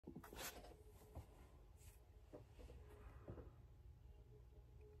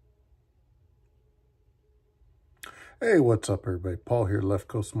Hey, what's up everybody? Paul here, Left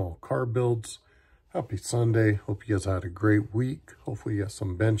Coast Small Car Builds. Happy Sunday. Hope you guys had a great week. Hopefully you got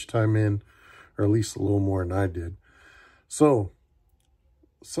some bench time in, or at least a little more than I did. So,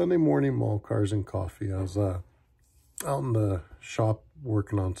 Sunday morning, mall cars and coffee. I was out in the shop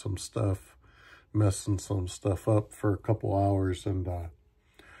working on some stuff, messing some stuff up for a couple hours, and I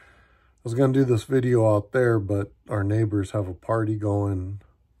was going to do this video out there, but our neighbors have a party going,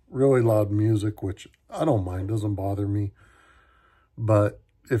 really loud music, which I don't mind, doesn't bother me. But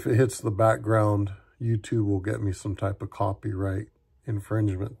if it hits the background, YouTube will get me some type of copyright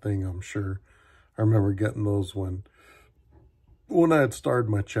infringement thing, I'm sure. I remember getting those when I had started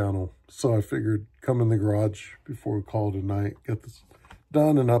my channel. So I figured come in the garage before we call it a night, get this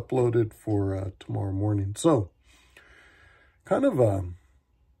done and uploaded for tomorrow morning. So kind of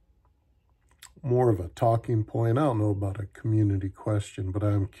more of a talking point. I don't know about a community question, but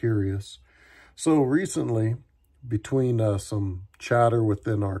I'm curious. So recently, between some chatter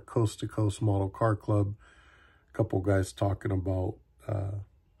within our Coast to Coast Model Car Club, a couple guys talking about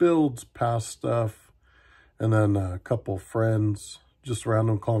builds, past stuff, and then a couple friends, just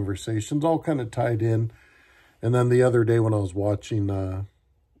random conversations, all kind of tied in. And then the other day when I was watching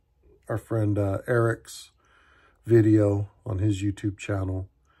our friend Eric's video on his YouTube channel,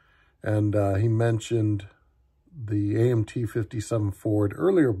 and he mentioned the AMT 57 Ford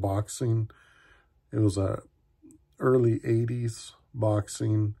earlier boxing. It was a early 80s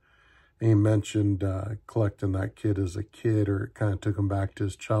boxing. And he mentioned collecting that kit as a kid, or it kind of took him back to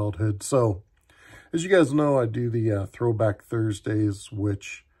his childhood. So, as you guys know, I do the Throwback Thursdays,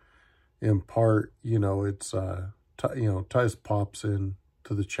 which in part, it's, ties Pops in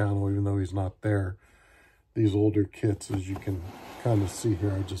to the channel, even though he's not there. These older kits, as you can kind of see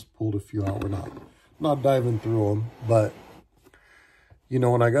here, I just pulled a few out. We're not diving through them, but,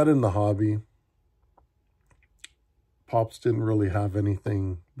 when I got in the hobby, Pops didn't really have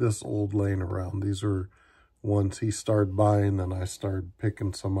anything this old laying around. These are ones he started buying, and I started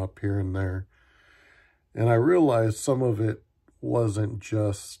picking some up here and there. And I realized some of it wasn't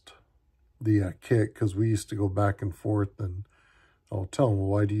just the kit, because we used to go back and forth, and I'll tell him, well,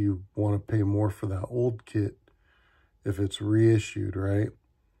 why do you want to pay more for that old kit if it's reissued, right?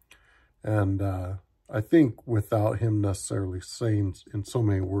 And I think without him necessarily saying in so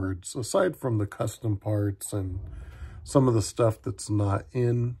many words, aside from the custom parts and some of the stuff that's not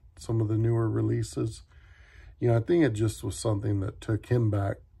in some of the newer releases, I think it just was something that took him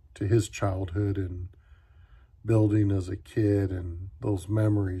back to his childhood and building as a kid and those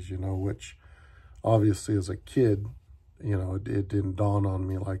memories, which obviously as a kid, it didn't dawn on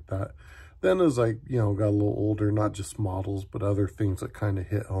me like that. Then as I, got a little older, not just models, but other things that kind of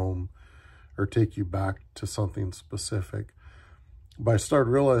hit home or take you back to something specific. But I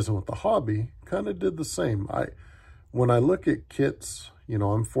started realizing with the hobby, kind of did the same. When I look at kits,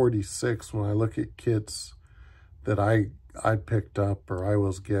 I'm 46, when I look at kits that I picked up or I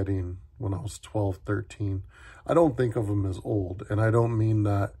was getting when I was 12, 13, I don't think of them as old. And I don't mean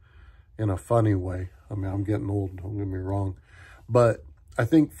that in a funny way. I mean, I'm getting old, don't get me wrong. But I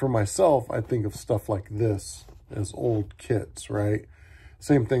think for myself, I think of stuff like this as old kits, right?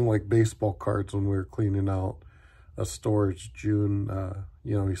 Same thing like baseball cards when we were cleaning out a storage. June,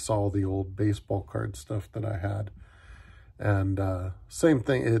 he saw the old baseball card stuff that I had. And same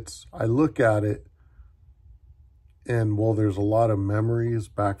thing, I look at it, and while there's a lot of memories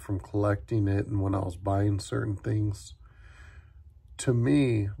back from collecting it and when I was buying certain things, to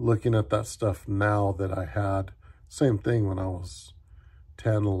me, looking at that stuff now that I had, same thing when I was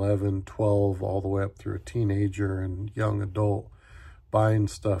 10, 11, 12, all the way up through a teenager and young adult, buying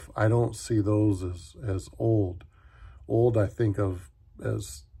stuff, I don't see those as old. Old, I think of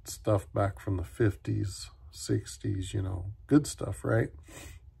as stuff back from the 50s, 60s, good stuff, right?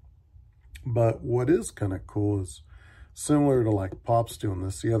 But what is kind of cool is similar to like Pop's doing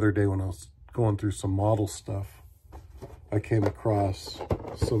this. The other day when I was going through some model stuff, I came across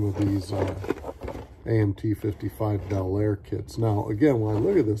some of these AMT 55 Bel Air kits. Now, again, when I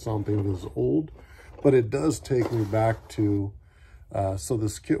look at this, I don't think it is old, but it does take me back to, so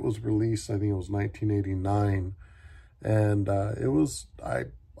this kit was released, I think it was 1989, and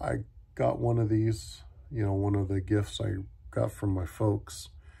I got one of these, one of the gifts I got from my folks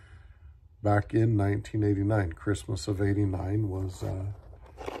back in 1989. Christmas of 89 was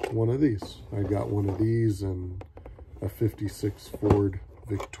one of these. I got one of these and a 56 Ford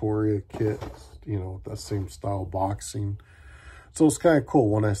Victoria kit, with that same style boxing. So it's kind of cool.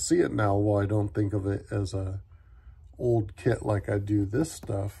 When I see it now, while I don't think of it as a old kit like I do this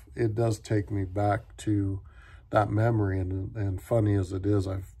stuff, it does take me back to that memory. And funny as it is,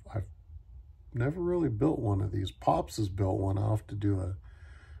 I've never really built one of these. Pops has built one. I'll have to do a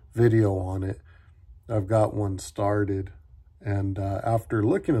video on it. I've got one started. And after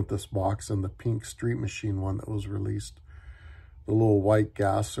looking at this box and the pink Street Machine one that was released, the little white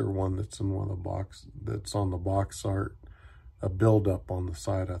gasser one that's in one of the box, that's on the box art, a build up on the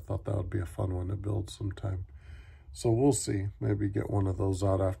side, I thought that would be a fun one to build sometime. So we'll see. Maybe get one of those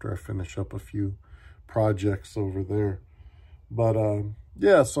out after I finish up a few projects over there. But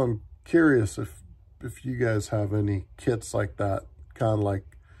yeah, so I'm curious if you guys have any kits like that, kind of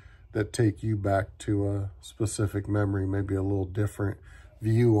like that take you back to a specific memory, maybe a little different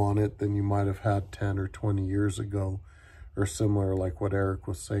view on it than you might have had 10 or 20 years ago, or similar like what Eric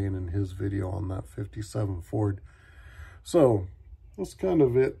was saying in his video on that 57 Ford. So that's kind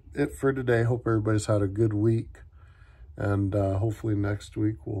of it for today. Hope everybody's had a good week, and hopefully next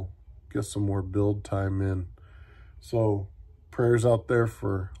week we'll get some more build time in. So prayers out there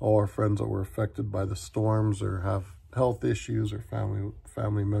for all our friends that were affected by the storms or have health issues, or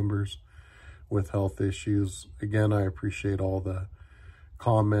family members with health issues. Again, I appreciate all the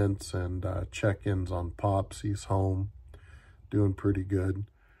comments and check-ins on Pops. He's home, doing pretty good.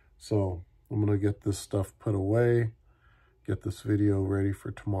 So I'm gonna get this stuff put away, get this video ready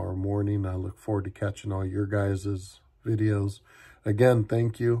for tomorrow morning. I look forward to catching all your guys' videos. Again,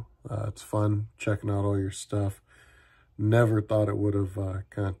 thank you. It's fun checking out all your stuff. Never thought it would have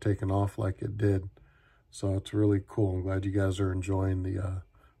kind of taken off like it did. So it's really cool. I'm glad you guys are enjoying the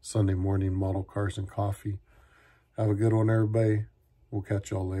Sunday morning model cars and coffee. Have a good one, everybody. We'll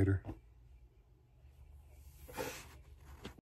catch y'all later.